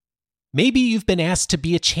Maybe you've been asked to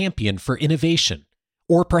be a champion for innovation,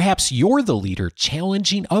 or perhaps you're the leader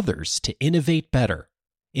challenging others to innovate better.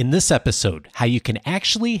 In this episode, how you can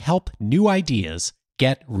actually help new ideas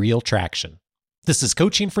get real traction. This is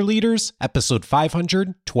Coaching for Leaders, episode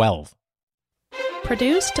 512.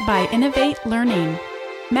 Produced by Innovate Learning,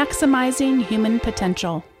 maximizing human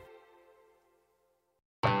potential.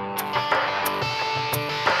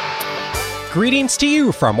 Greetings to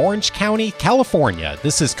you from Orange County, California.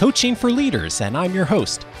 This is Coaching for Leaders, and I'm your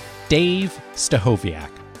host, Dave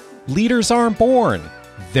Stachowiak. Leaders aren't born,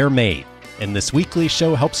 they're made. And this weekly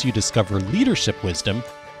show helps you discover leadership wisdom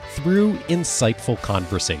through insightful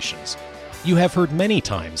conversations. You have heard many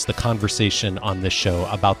times the conversation on this show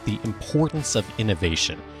about the importance of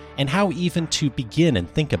innovation and how even to begin and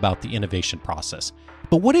think about the innovation process.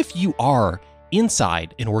 But what if you are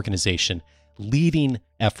inside an organization leading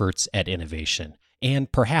efforts at innovation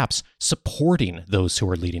and perhaps supporting those who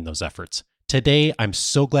are leading those efforts? Today, I'm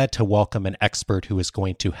so glad to welcome an expert who is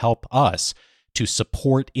going to help us to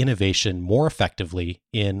support innovation more effectively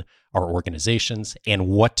in our organizations and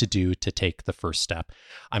what to do to take the first step.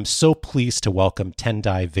 I'm so pleased to welcome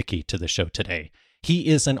Tendai Vicky to the show today. He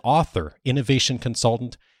is an author, innovation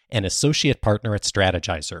consultant, and associate partner at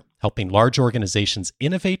Strategyzer, helping large organizations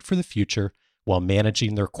innovate for the future while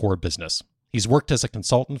managing their core business. He's worked as a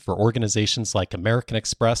consultant for organizations like American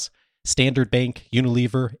Express, Standard Bank,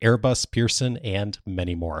 Unilever, Airbus, Pearson, and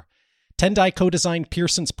many more. Tendai co-designed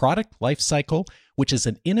Pearson's Product Lifecycle, which is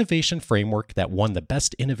an innovation framework that won the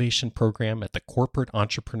Best Innovation Program at the Corporate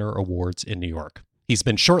Entrepreneur Awards in New York. He's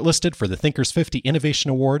been shortlisted for the Thinkers 50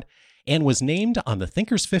 Innovation Award and was named on the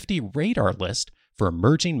Thinkers 50 radar list for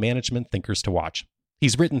emerging management thinkers to watch.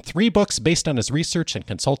 He's written 3 books based on his research and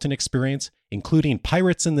consulting experience, including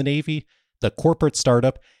Pirates in the Navy, The Corporate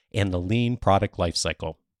Startup, and The Lean Product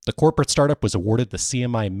Lifecycle. The Corporate Startup was awarded the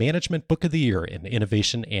CMI Management Book of the Year in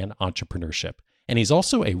Innovation and Entrepreneurship. And he's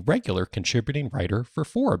also a regular contributing writer for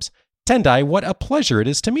Forbes. Tendai, what a pleasure it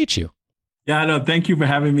is to meet you. Yeah, no, thank you for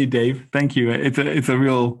having me, Dave. Thank you. It's a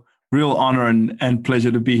real honor and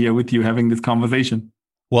pleasure to be here with you having this conversation.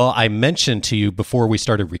 Well, I mentioned to you before we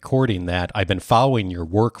started recording that I've been following your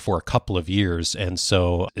work for a couple of years. And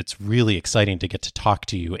so it's really exciting to get to talk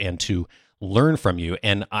to you and to learn from you.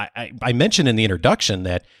 And I mentioned in the introduction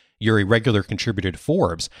that you're a regular contributor to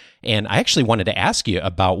Forbes. And I actually wanted to ask you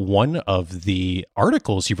about one of the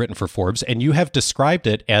articles you've written for Forbes, and you have described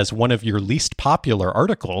it as one of your least popular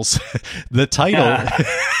articles. The title,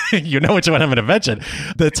 you know which one I'm going to mention.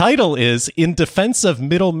 The title is In Defense of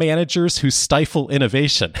Middle Managers Who Stifle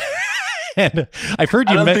Innovation. And I've heard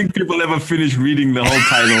you. I don't think people ever finish reading the whole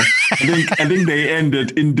title. I think they end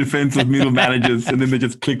it in defense of middle managers, and then they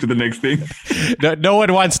just click to the next thing. No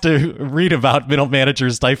one wants to read about middle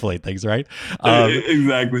managers stifling things, right?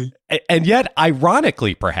 Exactly. And yet,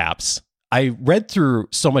 ironically, perhaps, I read through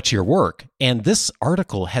so much of your work, and this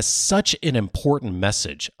article has such an important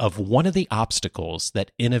message of one of the obstacles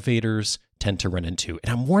that innovators tend to run into.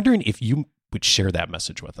 And I'm wondering if you would share that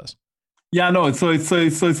message with us. Yeah, no, so it's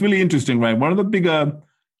really interesting, right? One of the bigger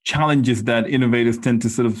challenges that innovators tend to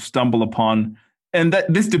sort of stumble upon, and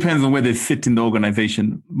that this depends on where they sit in the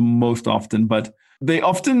organization most often, but they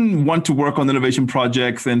often want to work on innovation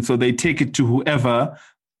projects, and so they take it to whoever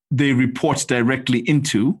they report directly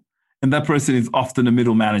into, and that person is often a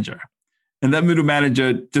middle manager. And that middle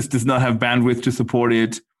manager just does not have bandwidth to support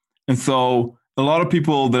it. And so a lot of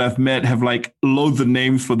people that I've met have like loads of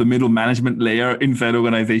names for the middle management layer inside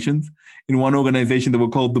organizations. In one organization, they were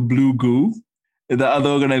called the Blue Goo. In the other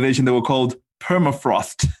organization, they were called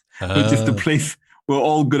Permafrost, which is the place where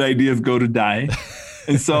all good ideas go to die.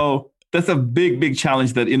 And so that's a big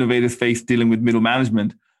challenge that innovators face dealing with middle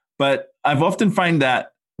management. But I've often find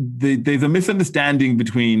that there's a misunderstanding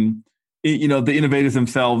between the innovators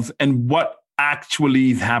themselves and what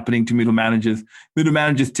actually is happening to middle managers. Middle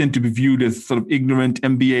managers tend to be viewed as sort of ignorant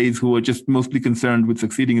MBAs who are just mostly concerned with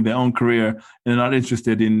succeeding in their own career and are not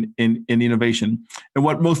interested in innovation. And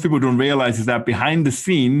what most people don't realize is that behind the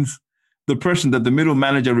scenes, the person that the middle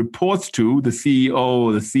manager reports to, the CEO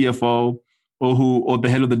or the CFO or the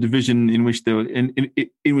head of the division in which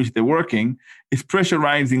they're working, is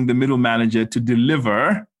pressurizing the middle manager to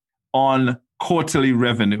deliver on quarterly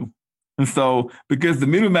revenue. And so because the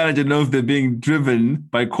middle manager knows they're being driven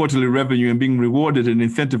by quarterly revenue and being rewarded and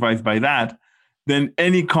incentivized by that, then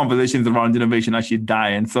any conversations around innovation actually die.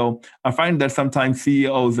 And so I find that sometimes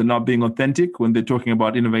CEOs are not being authentic when they're talking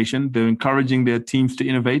about innovation. They're encouraging their teams to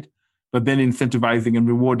innovate, but then incentivizing and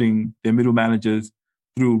rewarding their middle managers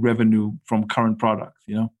through revenue from current products,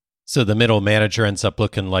 So the middle manager ends up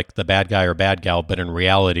looking like the bad guy or bad gal, but in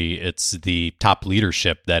reality, it's the top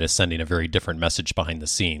leadership that is sending a very different message behind the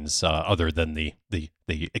scenes, other than the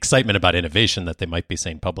excitement about innovation that they might be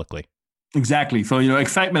saying publicly. Exactly. So,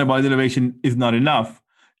 excitement about innovation is not enough.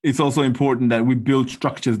 It's also important that we build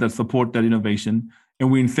structures that support that innovation, and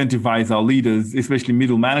we incentivize our leaders, especially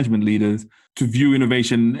middle management leaders, to view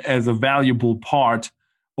innovation as a valuable part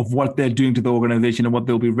of what they're doing to the organization and what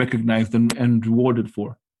they'll be recognized and rewarded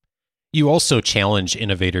for. You also challenge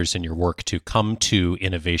innovators in your work to come to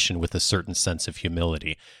innovation with a certain sense of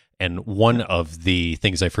humility. And one of the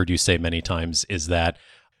things I've heard you say many times is that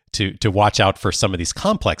to watch out for some of these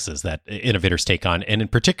complexes that innovators take on. And in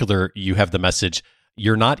particular, you have the message,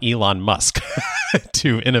 you're not Elon Musk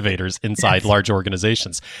to innovators inside large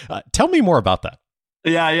organizations. Tell me more about that.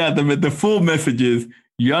 Yeah. The full message is,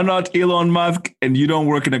 you're not Elon Musk and you don't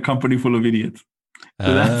work in a company full of idiots.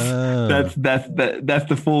 So that's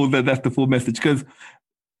the full message. Because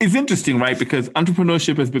it's interesting, right? Because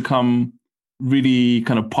entrepreneurship has become really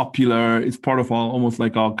kind of popular. It's part of almost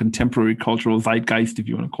like our contemporary cultural zeitgeist, if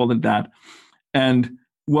you want to call it that. And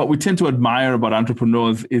what we tend to admire about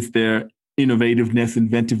entrepreneurs is their innovativeness,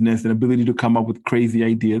 inventiveness, and ability to come up with crazy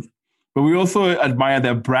ideas. But we also admire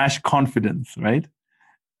their brash confidence, right?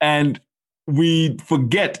 And we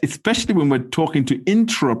forget, especially when we're talking to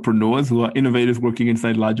intrapreneurs who are innovators working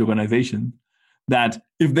inside large organizations, that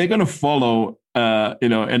if they're going to follow,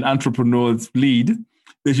 an entrepreneur's lead,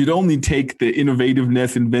 they should only take the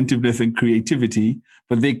innovativeness, inventiveness, and creativity,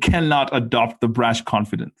 but they cannot adopt the brash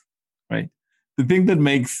confidence, right? The thing that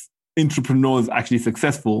makes entrepreneurs actually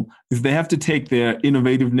successful is they have to take their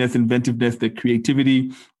innovativeness, inventiveness, their creativity,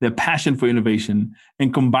 their passion for innovation,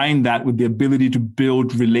 and combine that with the ability to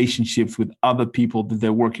build relationships with other people that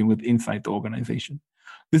they're working with inside the organization.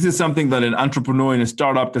 This is something that an entrepreneur in a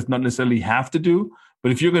startup does not necessarily have to do,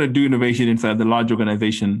 but if you're going to do innovation inside the large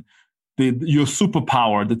organization, your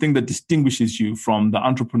superpower, the thing that distinguishes you from the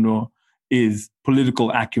entrepreneur, is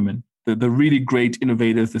political acumen. The really great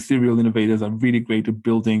innovators, the serial innovators, are really great at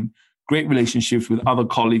building great relationships with other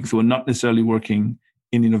colleagues who are not necessarily working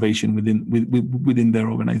in innovation within their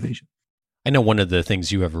organization. I know one of the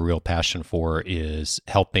things you have a real passion for is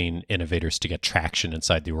helping innovators to get traction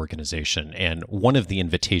inside the organization. And one of the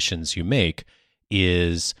invitations you make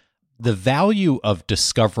is the value of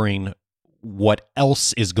discovering what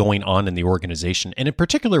else is going on in the organization, and in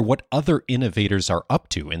particular, what other innovators are up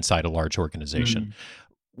to inside a large organization.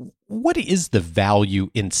 What is the value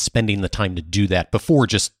in spending the time to do that before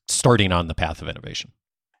just starting on the path of innovation?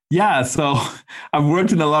 Yeah, so I've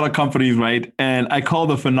worked in a lot of companies, right? And I call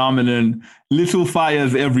the phenomenon little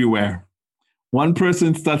fires everywhere. One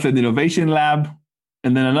person starts an innovation lab,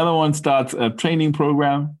 and then another one starts a training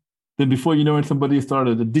program. Then before you know it, somebody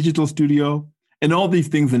started a digital studio. And all these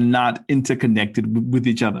things are not interconnected with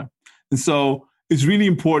each other. And so it's really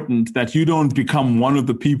important that you don't become one of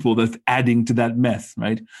the people that's adding to that mess,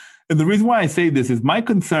 right? And the reason why I say this is my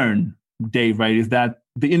concern, Dave, right, is that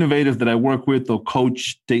the innovators that I work with or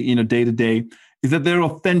coach day to day is that they're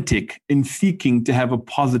authentic in seeking to have a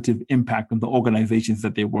positive impact on the organizations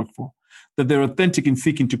that they work for, that they're authentic in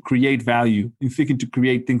seeking to create value, in seeking to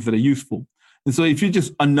create things that are useful. And so if you're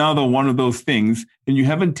just another one of those things, and you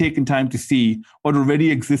haven't taken time to see what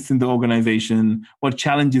already exists in the organization, what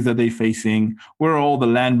challenges are they facing, where are all the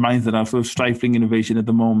landmines that are sort of stifling innovation at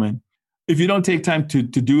the moment, if you don't take time to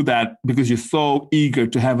do that because you're so eager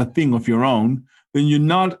to have a thing of your own, then you're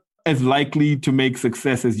not as likely to make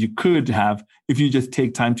success as you could have if you just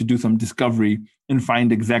take time to do some discovery and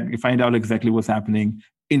find out exactly what's happening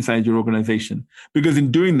inside your organization. Because in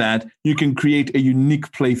doing that, you can create a unique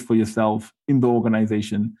place for yourself in the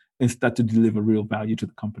organization and start to deliver real value to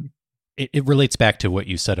the company. It relates back to what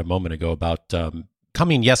you said a moment ago about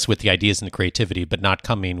coming, yes, with the ideas and the creativity, but not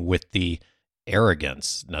coming with the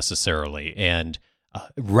arrogance necessarily, and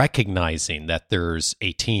recognizing that there's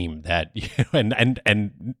a team that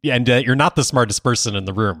and you're not the smartest person in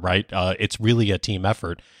the room, right? It's really a team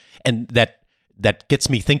effort, and that gets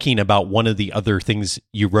me thinking about one of the other things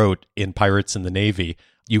you wrote in Pirates in the Navy.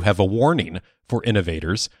 You have a warning for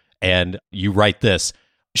innovators, and you write this: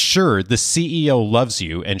 sure, the CEO loves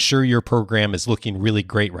you, and sure, your program is looking really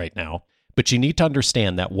great right now, but you need to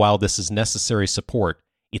understand that while this is necessary support,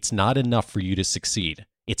 it's not enough for you to succeed.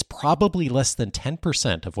 It's probably less than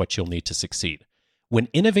 10% of what you'll need to succeed. When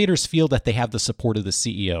innovators feel that they have the support of the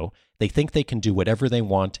CEO, they think they can do whatever they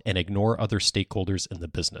want and ignore other stakeholders in the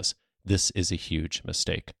business. This is a huge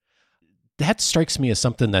mistake. That strikes me as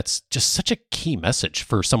something that's just such a key message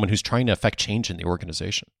for someone who's trying to affect change in the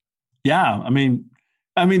organization. Yeah, I mean,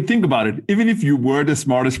 think about it. Even if you were the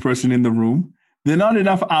smartest person in the room, There are not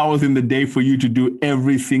enough hours in the day for you to do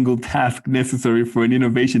every single task necessary for an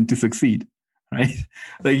innovation to succeed, right?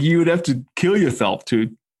 Like you would have to kill yourself to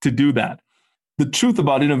do that. The truth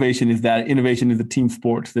about innovation is that innovation is a team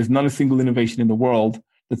sport. There's not a single innovation in the world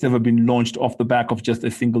that's ever been launched off the back of just a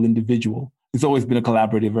single individual. It's always been a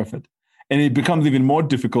collaborative effort. And it becomes even more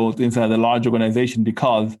difficult inside a large organization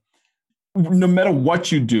because no matter what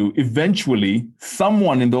you do, eventually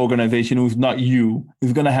someone in the organization who's not you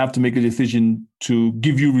is going to have to make a decision to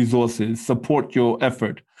give you resources, support your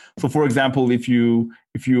effort. So for example, if you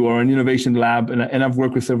are an innovation lab, and I've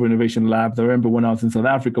worked with several innovation labs. I remember when I was in South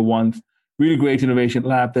Africa once, really great innovation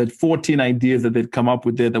lab that had 14 ideas that they'd come up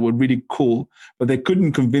with there that were really cool, but they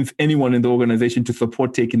couldn't convince anyone in the organization to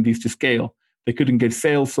support taking these to scale. They couldn't get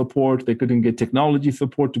sales support. They couldn't get technology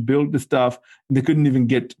support to build the stuff. And they couldn't even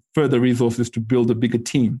get further resources to build a bigger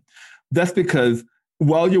team. That's because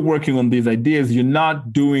while you're working on these ideas, you're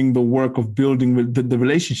not doing the work of building the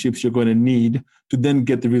relationships you're going to need to then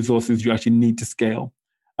get the resources you actually need to scale.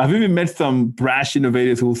 I've even met some brash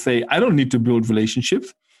innovators who will say, I don't need to build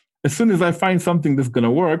relationships. As soon as I find something that's going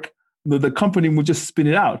to work, the company will just spin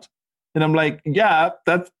it out. And I'm like, yeah,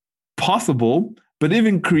 that's possible. But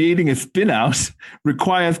even creating a spin out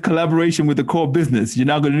requires collaboration with the core business. You're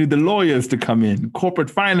now going to need the lawyers to come in,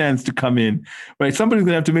 corporate finance to come in, right? Somebody's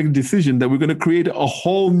going to have to make a decision that we're going to create a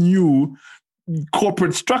whole new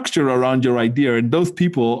corporate structure around your idea. And those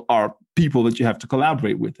people are people that you have to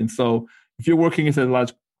collaborate with. And so if you're working in a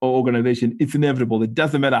large organization, it's inevitable. It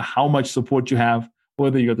doesn't matter how much support you have,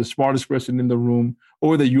 whether you're the smartest person in the room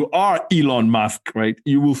or whether you are Elon Musk, right?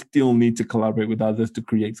 You will still need to collaborate with others to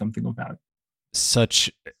create something of value. Such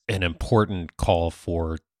an important call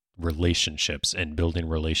for relationships and building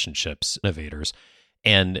relationships, innovators.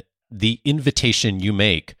 And the invitation you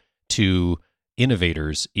make to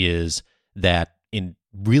innovators is that in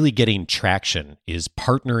really getting traction is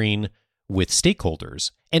partnering with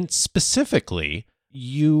stakeholders. And specifically,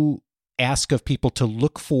 you ask of people to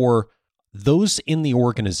look for those in the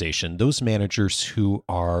organization, those managers who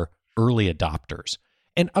are early adopters.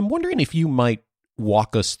 And I'm wondering if you might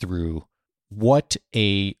walk us through who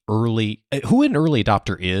an early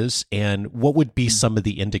adopter is, and what would be some of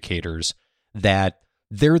the indicators that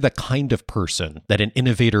they're the kind of person that an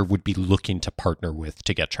innovator would be looking to partner with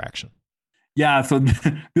to get traction. Yeah, so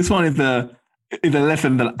this one is a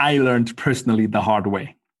lesson that I learned personally the hard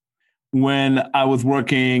way. When I was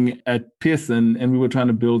working at Pearson and we were trying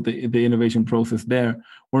to build the innovation process there,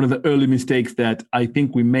 one of the early mistakes that I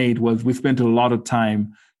think we made was we spent a lot of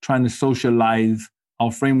time trying to socialize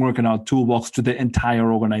our framework and our toolbox to the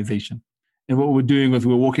entire organization. And what we're doing was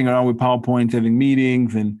we're walking around with PowerPoints, having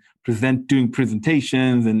meetings and doing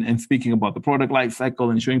presentations and speaking about the product life cycle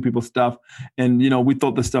and showing people stuff. And, we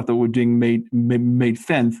thought the stuff that we're doing made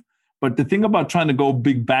sense. But the thing about trying to go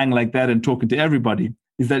big bang like that and talking to everybody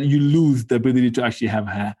is that you lose the ability to actually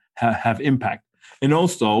have impact. And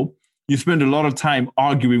also, you spend a lot of time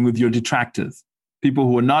arguing with your detractors. People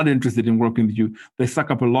who are not interested in working with you, they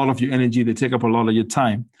suck up a lot of your energy, they take up a lot of your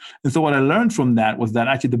time. And so what I learned from that was that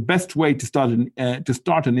actually the best way to start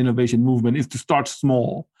an innovation movement is to start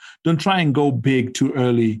small. Don't try and go big too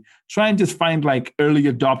early. Try and just find like early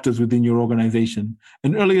adopters within your organization.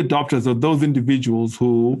 And early adopters are those individuals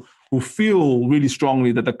who feel really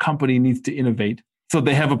strongly that the company needs to innovate. So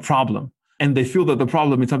they have a problem and they feel that the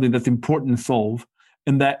problem is something that's important to solve.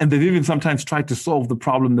 And they've even sometimes tried to solve the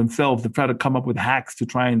problem themselves. They've tried to come up with hacks to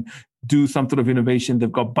try and do some sort of innovation.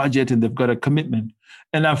 They've got budget and they've got a commitment.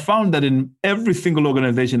 And I've found that in every single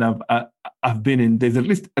organization I've been in, there's at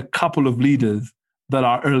least a couple of leaders that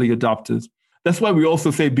are early adopters. That's why we also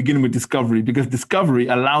say begin with discovery, because discovery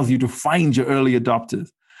allows you to find your early adopters.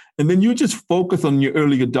 And then you just focus on your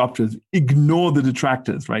early adopters. Ignore the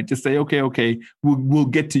detractors, right? Just say, okay, we'll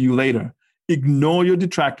get to you later. Ignore your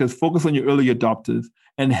detractors, focus on your early adopters,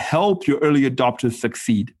 and help your early adopters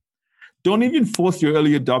succeed. Don't even force your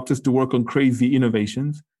early adopters to work on crazy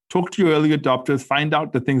innovations. Talk to your early adopters, find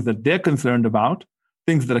out the things that they're concerned about,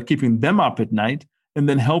 things that are keeping them up at night, and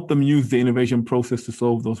then help them use the innovation process to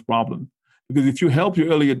solve those problems. Because if you help your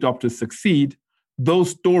early adopters succeed, those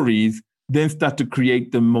stories then start to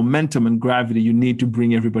create the momentum and gravity you need to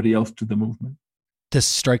bring everybody else to the movement. This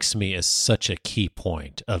strikes me as such a key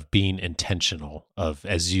point of being intentional, of,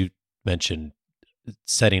 as you mentioned,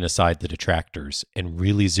 setting aside the detractors and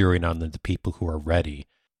really zeroing on the people who are ready.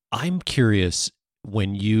 I'm curious,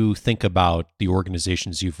 when you think about the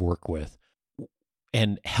organizations you've worked with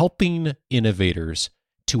and helping innovators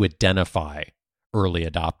to identify early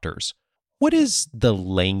adopters, what is the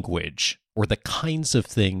language or the kinds of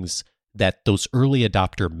things that those early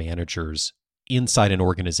adopter managers inside an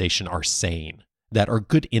organization are saying that are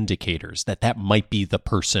good indicators that might be the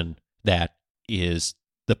person that is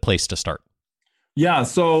the place to start? Yeah,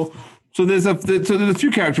 so there's a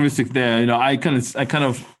few characteristics there. You know, I kind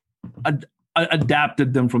of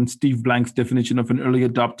adapted them from Steve Blank's definition of an early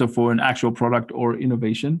adopter for an actual product or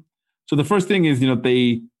innovation. So the first thing is, you know,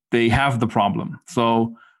 they have the problem.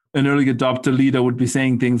 So an early adopter leader would be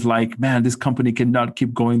saying things like, man, this company cannot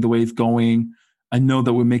keep going the way it's going. I know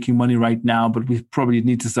that we're making money right now, but we probably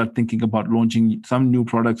need to start thinking about launching some new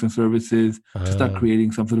products and services to start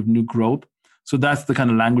creating some sort of new growth. So that's the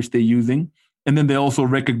kind of language they're using. And then they also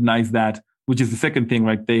recognize that, which is the second thing,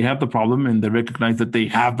 right? They have the problem and they recognize that they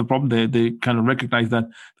have the problem. They kind of recognize that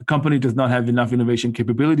the company does not have enough innovation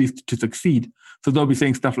capabilities to succeed. So they'll be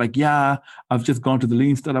saying stuff like, yeah, I've just gone to the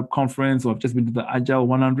Lean Startup Conference, or I've just been to the Agile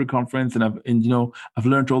 100 conference, and I've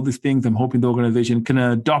learned all these things. I'm hoping the organization can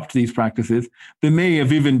adopt these practices. They may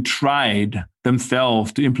have even tried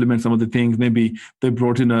themselves to implement some of the things. Maybe they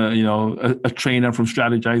brought in a trainer from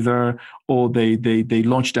Strategizer, or they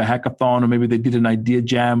launched a hackathon, or maybe they did an idea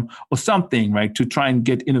jam or something, right, to try and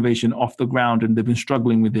get innovation off the ground, and they've been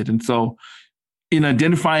struggling with it. And so in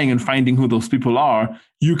identifying and finding who those people are,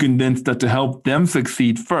 you can then start to help them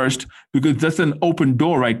succeed first, because that's an open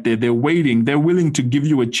door right there. They're waiting. They're willing to give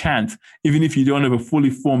you a chance, even if you don't have a fully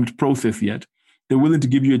formed process yet. They're willing to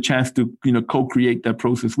give you a chance to, you know, co-create that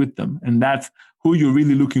process with them. And that's who you're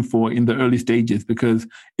really looking for in the early stages, because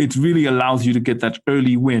it really allows you to get that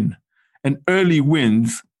early win. And early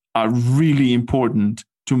wins are really important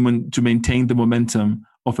to maintain the momentum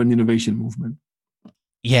of an innovation movement.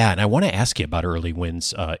 Yeah, and I want to ask you about early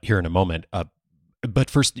wins here in a moment.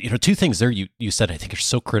 But first, you know, two things there you said I think are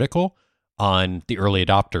so critical on the early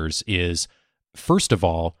adopters is, first of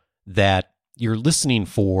all, that you're listening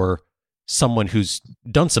for someone who's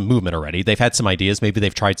done some movement already. They've had some ideas, maybe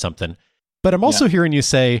they've tried something. But I'm also hearing you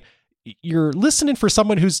say you're listening for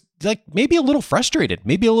someone who's like maybe a little frustrated,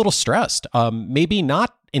 maybe a little stressed, maybe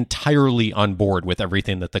not entirely on board with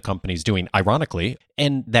everything that the company's doing, ironically.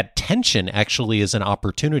 And that tension actually is an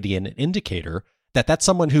opportunity and an indicator that that's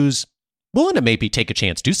someone who's willing to maybe take a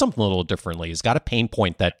chance, do something a little differently, has got a pain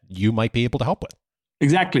point that you might be able to help with.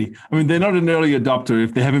 Exactly. I mean, they're not an early adopter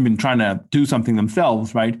if they haven't been trying to do something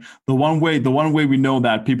themselves, right? The one way we know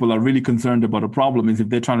that people are really concerned about a problem is if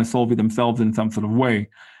they're trying to solve it themselves in some sort of way.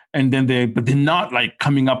 And then but they're not like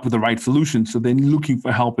coming up with the right solution. So they're looking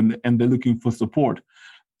for help and they're looking for support.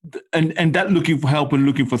 And that looking for help and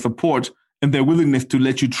looking for support and their willingness to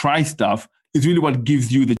let you try stuff is really what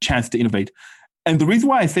gives you the chance to innovate. And the reason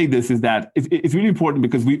why I say this is that it's really important,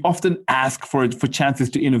 because we often ask for chances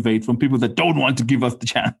to innovate from people that don't want to give us the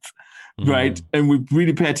chance, right? And we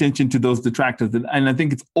really pay attention to those detractors. And I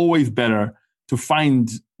think it's always better to find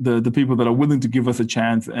the people that are willing to give us a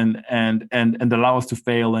chance and allow us to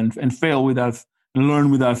fail and fail with us and learn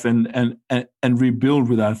with us and rebuild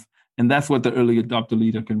with us. And that's what the early adopter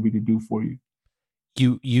leader can really do for you.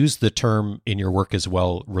 You use the term in your work as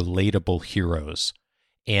well, relatable heroes.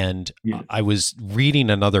 And yes. I was reading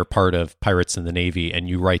another part of Pirates in the Navy, and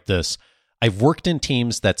you write this: I've worked in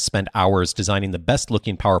teams that spend hours designing the best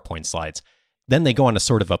looking PowerPoint slides. Then they go on a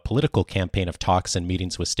sort of a political campaign of talks and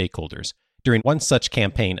meetings with stakeholders. During one such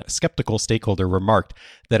campaign, a skeptical stakeholder remarked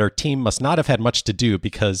that our team must not have had much to do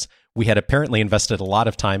because we had apparently invested a lot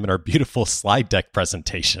of time in our beautiful slide deck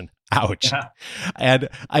presentation. Ouch. Yeah. And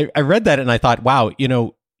I read that and I thought, wow, you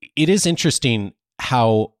know, it is interesting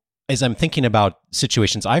how, as I'm thinking about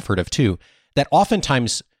situations I've heard of too, that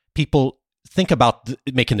oftentimes people think about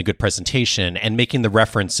making the good presentation and making the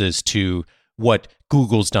references to what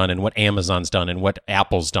Google's done and what Amazon's done and what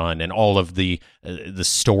Apple's done and all of the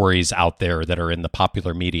stories out there that are in the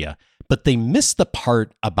popular media. But they miss the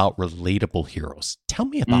part about relatable heroes. Tell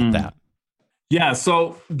me about that. Yeah,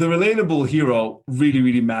 so the relatable hero really,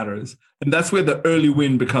 really matters. And that's where the early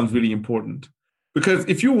win becomes really important. Because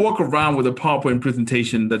if you walk around with a PowerPoint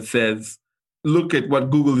presentation that says, look at what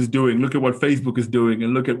Google is doing, look at what Facebook is doing,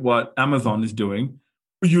 and look at what Amazon is doing,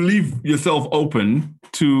 you leave yourself open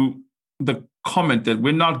to the comment that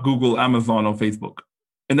we're not Google, Amazon, or Facebook.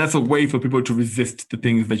 And that's a way for people to resist the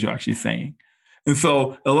things that you're actually saying. And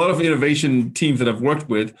so a lot of innovation teams that I've worked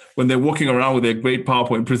with, when they're walking around with their great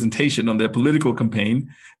PowerPoint presentation on their political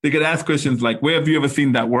campaign, they get asked questions like, where have you ever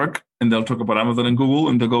seen that work? And they'll talk about Amazon and Google,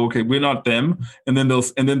 and they'll go, okay, we're not them. And then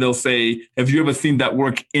they'll say, have you ever seen that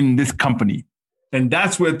work in this company? And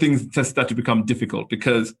that's where things start to become difficult,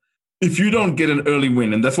 because if you don't get an early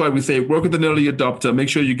win, and that's why we say work with an early adopter, make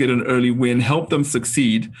sure you get an early win, help them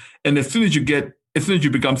succeed. And as soon as you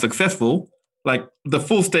become successful, like the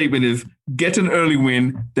full statement is get an early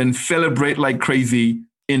win, then celebrate like crazy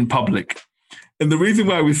in public. And the reason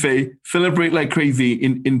why we say celebrate like crazy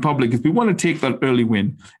in public is we want to take that early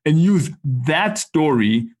win and use that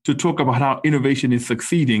story to talk about how innovation is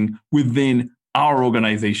succeeding within our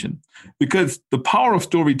organization. Because the power of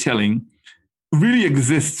storytelling really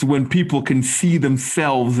exists when people can see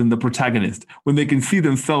themselves in the protagonist, when they can see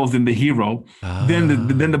themselves in the hero, then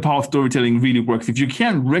the power of storytelling really works. If you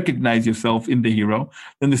can't recognize yourself in the hero,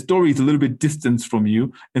 then the story is a little bit distant from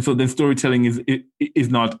you. And so then storytelling is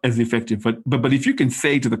not as effective. But if you can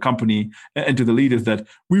say to the company and to the leaders that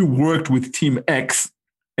we worked with Team X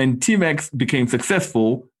and Team X became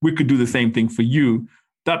successful, we could do the same thing for you.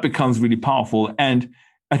 That becomes really powerful. And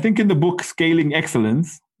I think in the book, Scaling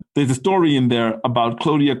Excellence, there's a story in there about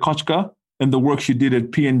Claudia Kochka and the work she did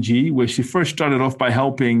at P&G, where she first started off by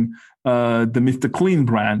helping the Mr. Clean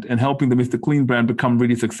brand and helping the Mr. Clean brand become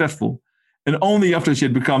really successful. And only after she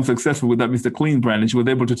had become successful with that Mr. Clean brand and she was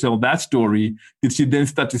able to tell that story, did she then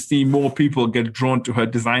start to see more people get drawn to her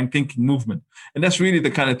design thinking movement. And that's really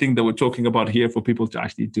the kind of thing that we're talking about here for people to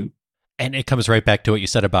actually do. And it comes right back to what you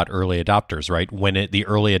said about early adopters, right? When the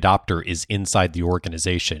early adopter is inside the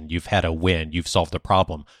organization, you've had a win, you've solved a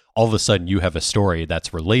problem. All of a sudden, you have a story that's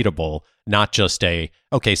relatable, not just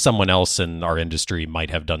someone else in our industry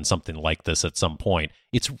might have done something like this at some point.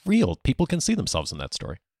 It's real. People can see themselves in that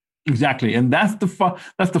story. Exactly. And that's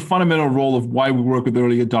the fundamental role of why we work with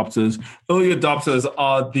early adopters. Early adopters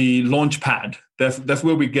are the launch pad. That's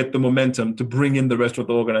where we get the momentum to bring in the rest of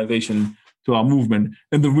the organization to our movement.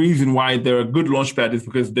 And the reason why they're a good launch pad is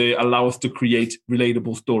because they allow us to create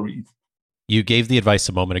relatable stories. You gave the advice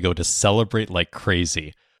a moment ago to celebrate like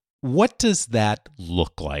crazy. What does that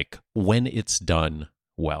look like when it's done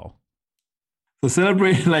well? So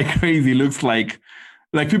celebrate like crazy looks like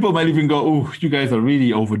people might even go, oh, you guys are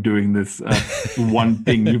really overdoing this one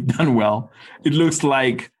thing you've done well. It looks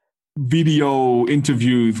like video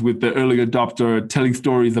interviews with the early adopter, telling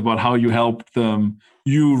stories about how you helped them,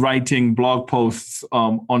 you writing blog posts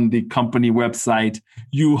on the company website,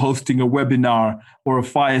 you hosting a webinar or a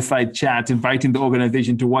fireside chat, inviting the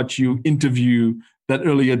organization to watch you interview that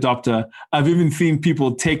early adopter. I've even seen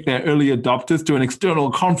people take their early adopters to an external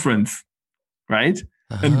conference, right?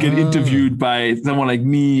 And get interviewed by someone like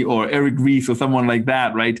me or Eric Ries or someone like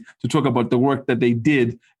that, right? To talk about the work that they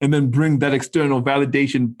did and then bring that external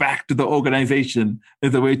validation back to the organization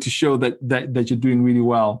as a way to show that you're doing really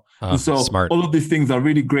well. And so smart. All of these things are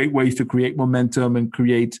really great ways to create momentum and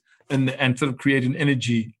create and sort of create an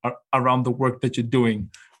energy around the work that you're doing.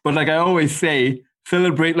 But like I always say,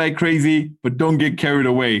 celebrate like crazy, but don't get carried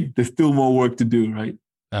away. There's still more work to do, right?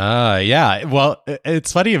 Yeah. Well,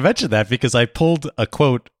 it's funny you mentioned that because I pulled a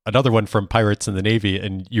quote, another one from Pirates in the Navy,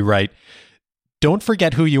 and you write, "Don't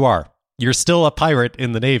forget who you are. You're still a pirate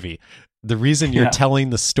in the Navy. The reason you're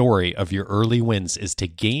telling the story of your early wins is to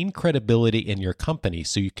gain credibility in your company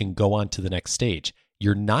so you can go on to the next stage.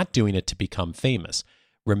 You're not doing it to become famous.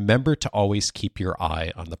 Remember to always keep your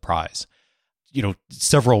eye on the prize."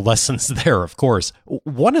 Several lessons there, of course.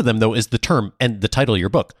 One of them, though, is the term and the title of your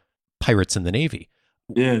book, Pirates in the Navy.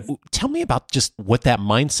 Yes. Tell me about just what that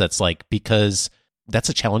mindset's like, because that's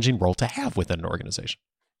a challenging role to have within an organization.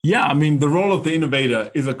 Yeah, I mean, the role of the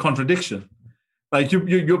innovator is a contradiction. Like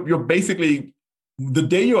you're basically, the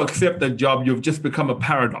day you accept that job, you've just become a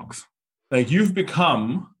paradox. Like you've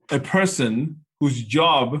become a person whose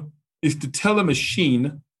job is to tell a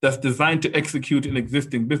machine that's designed to execute an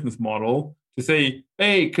existing business model to say,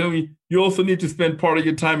 hey, you also need to spend part of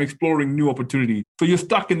your time exploring new opportunities. So you're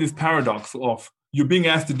stuck in this paradox of you're being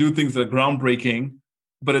asked to do things that are groundbreaking,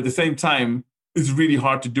 but at the same time, it's really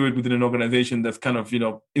hard to do it within an organization that's kind of,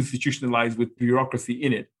 institutionalized with bureaucracy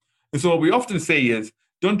in it. And so what we often say is,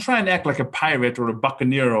 don't try and act like a pirate or a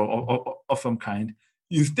buccaneer of some kind.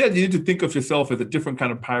 Instead, you need to think of yourself as a different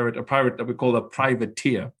kind of pirate, a pirate that we call a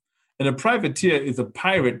privateer. And a privateer is a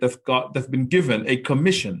pirate that's been given a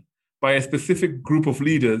commission by a specific group of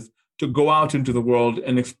leaders to go out into the world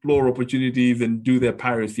and explore opportunities and do their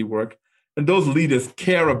piracy work. And those leaders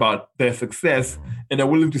care about their success and are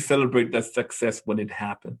willing to celebrate that success when it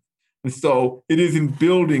happens. And so it is in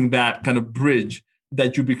building that kind of bridge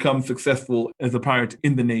that you become successful as a pirate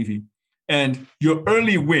in the Navy. And your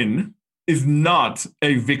early win is not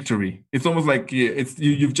a victory. It's almost like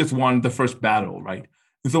you've just won the first battle, right?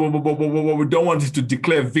 And so what we don't want is to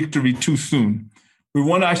declare victory too soon. We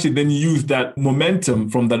want to actually then use that momentum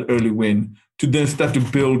from that early win to then start to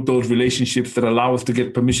build those relationships that allow us to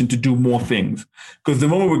get permission to do more things. Because the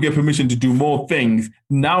moment we get permission to do more things,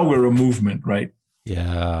 now we're a movement, right?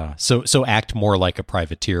 Yeah. So act more like a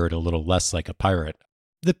privateer and a little less like a pirate.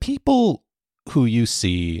 The people who you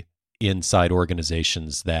see inside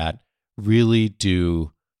organizations that really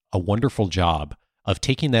do a wonderful job of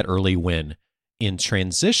taking that early win in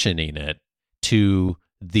transitioning it to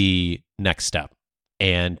the next step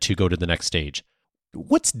and to go to the next stage.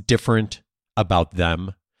 What's different about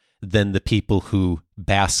them than the people who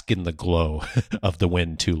bask in the glow of the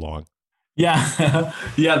win too long? Yeah,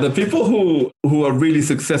 yeah. The people who are really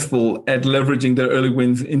successful at leveraging their early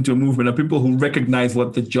wins into a movement are people who recognize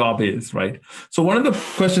what the job is, right? So one of the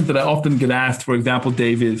questions that I often get asked, for example,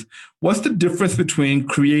 Dave, is what's the difference between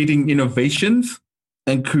creating innovations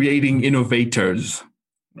and creating innovators,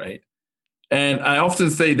 right? And I often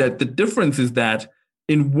say that the difference is that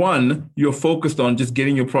in one, you're focused on just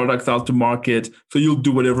getting your products out to market. So you'll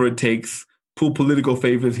do whatever it takes, pull political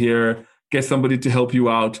favors here, get somebody to help you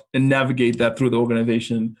out and navigate that through the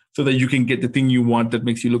organization so that you can get the thing you want that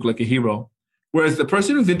makes you look like a hero. Whereas the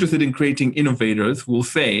person who's interested in creating innovators will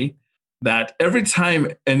say that every time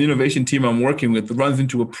an innovation team I'm working with runs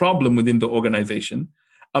into a problem within the organization,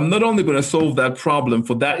 I'm not only going to solve that problem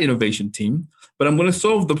for that innovation team, but I'm going to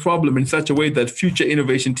solve the problem in such a way that future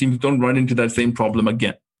innovation teams don't run into that same problem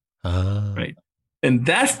again. Right. And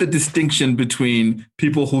that's the distinction between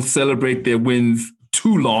people who celebrate their wins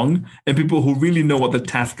too long and people who really know what the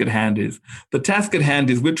task at hand is. The task at hand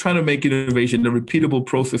is we're trying to make innovation a repeatable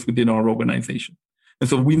process within our organization. And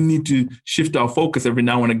so we need to shift our focus every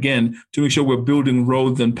now and again to make sure we're building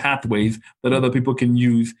roads and pathways that other people can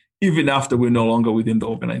use even after we're no longer within the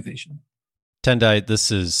organization. Tendai,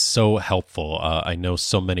 this is so helpful. I know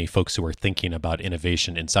so many folks who are thinking about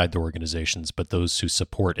innovation inside their organizations, but those who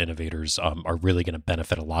support innovators are really going to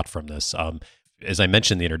benefit a lot from this. As I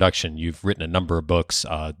mentioned in the introduction, you've written a number of books.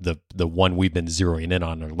 The one we've been zeroing in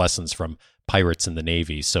on are lessons from pirates in the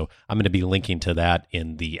Navy. So I'm going to be linking to that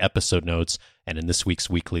in the episode notes and in this week's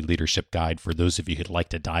weekly leadership guide for those of you who'd like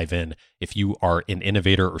to dive in. If you are an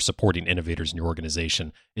innovator or supporting innovators in your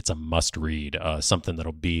organization, it's a must read, something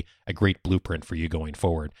that'll be a great blueprint for you going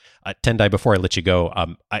forward. Tendai, before I let you go,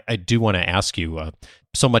 I do want to ask you,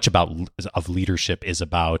 so much of leadership is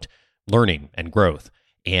about learning and growth,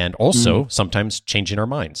 and also sometimes changing our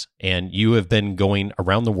minds. And you have been going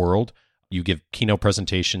around the world. You give keynote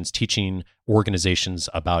presentations, teaching organizations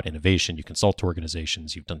about innovation. You consult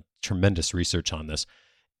organizations. You've done tremendous research on this.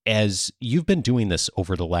 As you've been doing this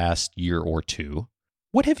over the last year or two,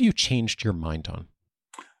 what have you changed your mind on?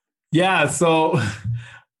 Yeah, so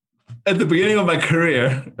at the beginning of my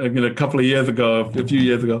career, a few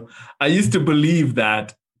years ago, I used to believe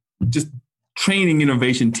that just training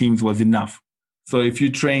innovation teams was enough. So if you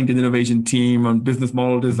trained an innovation team on business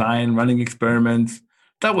model design, running experiments,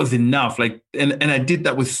 that was enough. And I did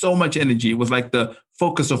that with so much energy. It was like the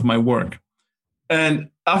focus of my work. And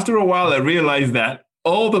after a while, I realized that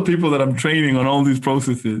all the people that I'm training on all these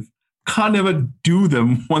processes can't ever do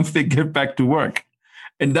them once they get back to work.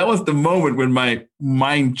 And that was the moment when my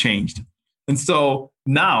mind changed. And so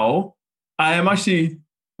now I am actually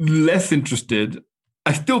less interested.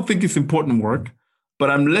 I still think it's important work,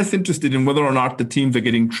 but I'm less interested in whether or not the teams are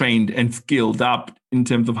getting trained and skilled up in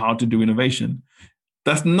terms of how to do innovation.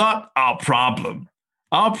 That's not our problem.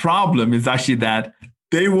 Our problem is actually that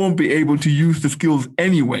they won't be able to use the skills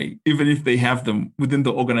anyway, even if they have them within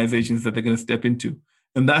the organizations that they're going to step into.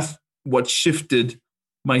 And that's what shifted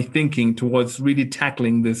my thinking towards really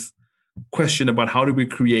tackling this question about how do we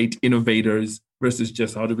create innovators versus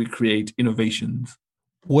just how do we create innovations.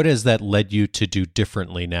 What has that led you to do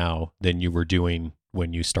differently now than you were doing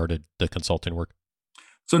when you started the consulting work?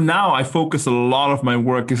 So now I focus a lot of my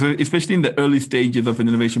work, especially in the early stages of an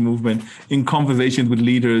innovation movement, in conversations with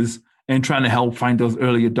leaders and trying to help find those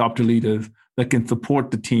early adopter leaders that can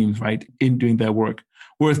support the teams, right, in doing their work.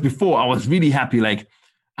 Whereas before, I was really happy,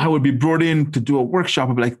 I would be brought in to do a workshop.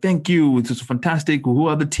 I'd be like, thank you, it's just fantastic. Who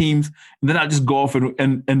are the teams? And then I'd just go off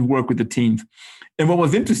and work with the teams. And what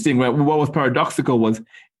was interesting, right, what was paradoxical was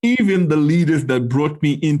even the leaders that brought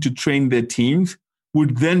me in to train their teams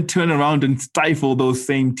would then turn around and stifle those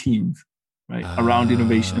same teams, right, around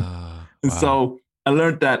innovation. And so I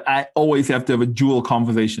learned that I always have to have a dual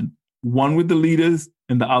conversation, one with the leaders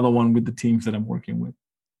and the other one with the teams that I'm working with.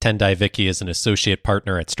 Tendai Vicky is an associate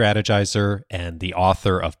partner at Strategyzer and the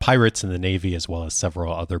author of Pirates in the Navy, as well as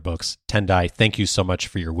several other books. Tendai, thank you so much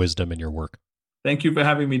for your wisdom and your work. Thank you for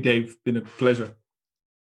having me, Dave. It's been a pleasure.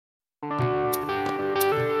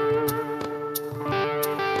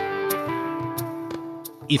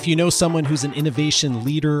 If you know someone who's an innovation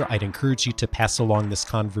leader, I'd encourage you to pass along this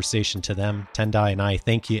conversation to them. Tendai and I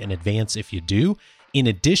thank you in advance if you do. In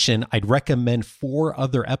addition, I'd recommend 4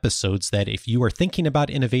 other episodes that if you are thinking about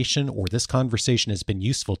innovation or this conversation has been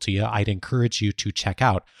useful to you, I'd encourage you to check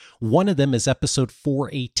out. One of them is episode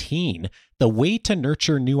 418. The Way to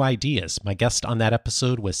Nurture New Ideas. My guest on that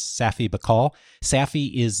episode was Safi Bahcall.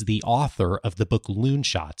 Safi is the author of the book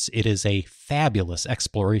Loonshots. It is a fabulous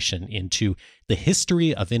exploration into the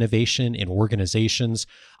history of innovation in organizations.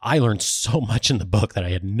 I learned so much in the book that I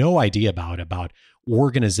had no idea about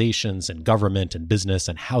organizations and government and business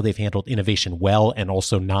and how they've handled innovation well and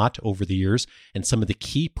also not over the years, and some of the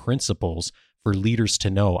key principles for leaders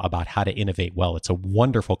to know about how to innovate well. It's a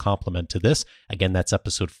wonderful complement to this. Again, that's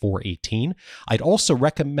episode 418. I'd also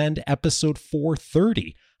recommend episode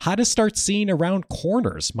 430, How to Start Seeing Around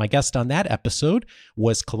Corners. My guest on that episode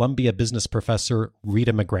was Columbia business professor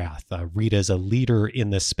Rita McGrath. Rita is a leader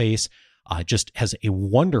in this space, just has a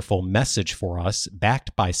wonderful message for us,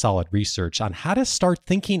 backed by solid research, on how to start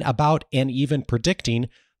thinking about and even predicting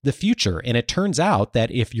the future. And it turns out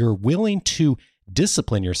that if you're willing to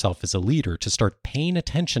discipline yourself as a leader to start paying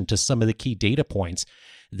attention to some of the key data points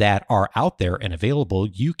that are out there and available,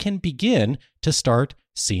 you can begin to start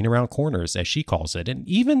seeing around corners, as she calls it. And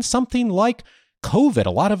even something like COVID,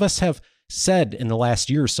 a lot of us have said in the last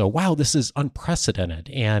year or so, wow, this is unprecedented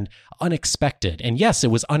and unexpected. And yes,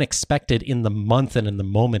 it was unexpected in the month and in the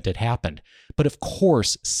moment it happened. But of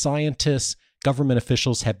course, scientists, government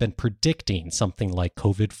officials have been predicting something like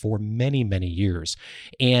COVID for many, many years.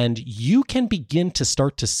 And you can begin to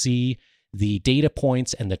start to see the data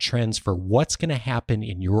points and the trends for what's going to happen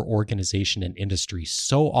in your organization and industry.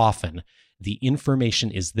 So often, the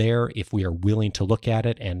information is there if we are willing to look at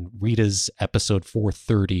it. And Rita's episode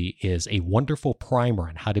 430 is a wonderful primer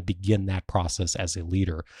on how to begin that process as a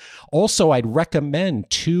leader. Also, I'd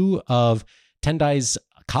recommend two of Tendai's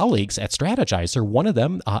colleagues at Strategyzer. One of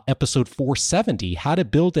them, episode 470, How to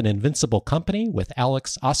Build an Invincible Company with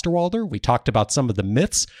Alex Osterwalder. We talked about some of the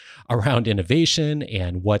myths around innovation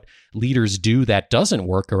and what leaders do that doesn't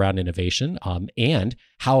work around innovation, and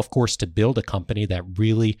how, of course, to build a company that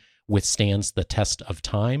really withstands the test of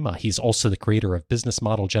time. He's also the creator of Business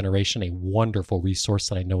Model Generation, a wonderful resource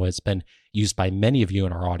that I know has been used by many of you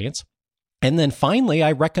in our audience. And then finally,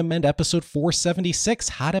 I recommend episode 476,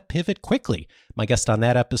 How to Pivot Quickly. My guest on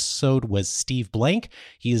that episode was Steve Blank.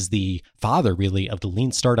 He is the father, really, of the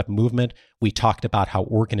lean startup movement. We talked about how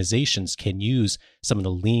organizations can use some of the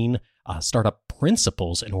lean startup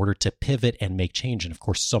principles in order to pivot and make change. And of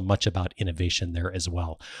course, so much about innovation there as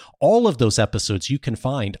well. All of those episodes you can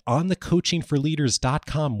find on the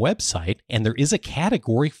coachingforleaders.com website. And there is a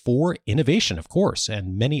category for innovation, of course,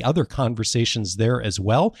 and many other conversations there as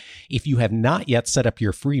well. If you have not yet set up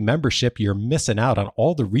your free membership, you're missing out on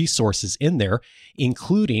all the resources in there,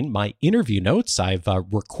 including my interview notes. I've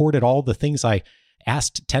recorded all the things I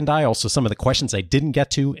asked Tendai, also some of the questions I didn't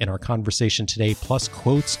get to in our conversation today, plus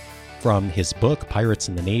quotes from his book, Pirates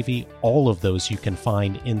in the Navy. All of those you can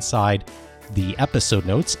find inside the episode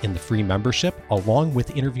notes in the free membership, along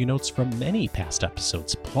with interview notes from many past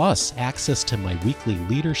episodes, plus access to my weekly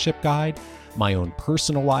leadership guide, my own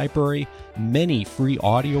personal library, many free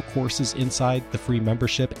audio courses inside the free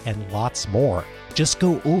membership, and lots more. Just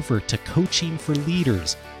go over to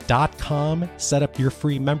coachingforleaders.com, set up your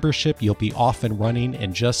free membership. You'll be off and running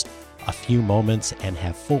in just a few moments and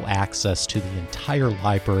have full access to the entire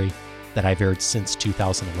library that I've aired since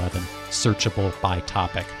 2011, searchable by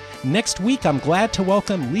topic. Next week, I'm glad to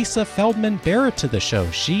welcome Lisa Feldman Barrett to the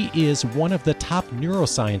show. She is one of the top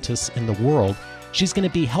neuroscientists in the world. She's going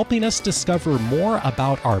to be helping us discover more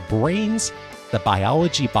about our brains, the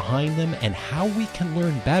biology behind them, and how we can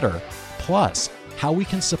learn better, plus how we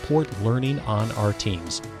can support learning on our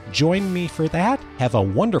teams. Join me for that. Have a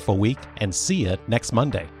wonderful week and see you next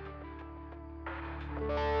Monday.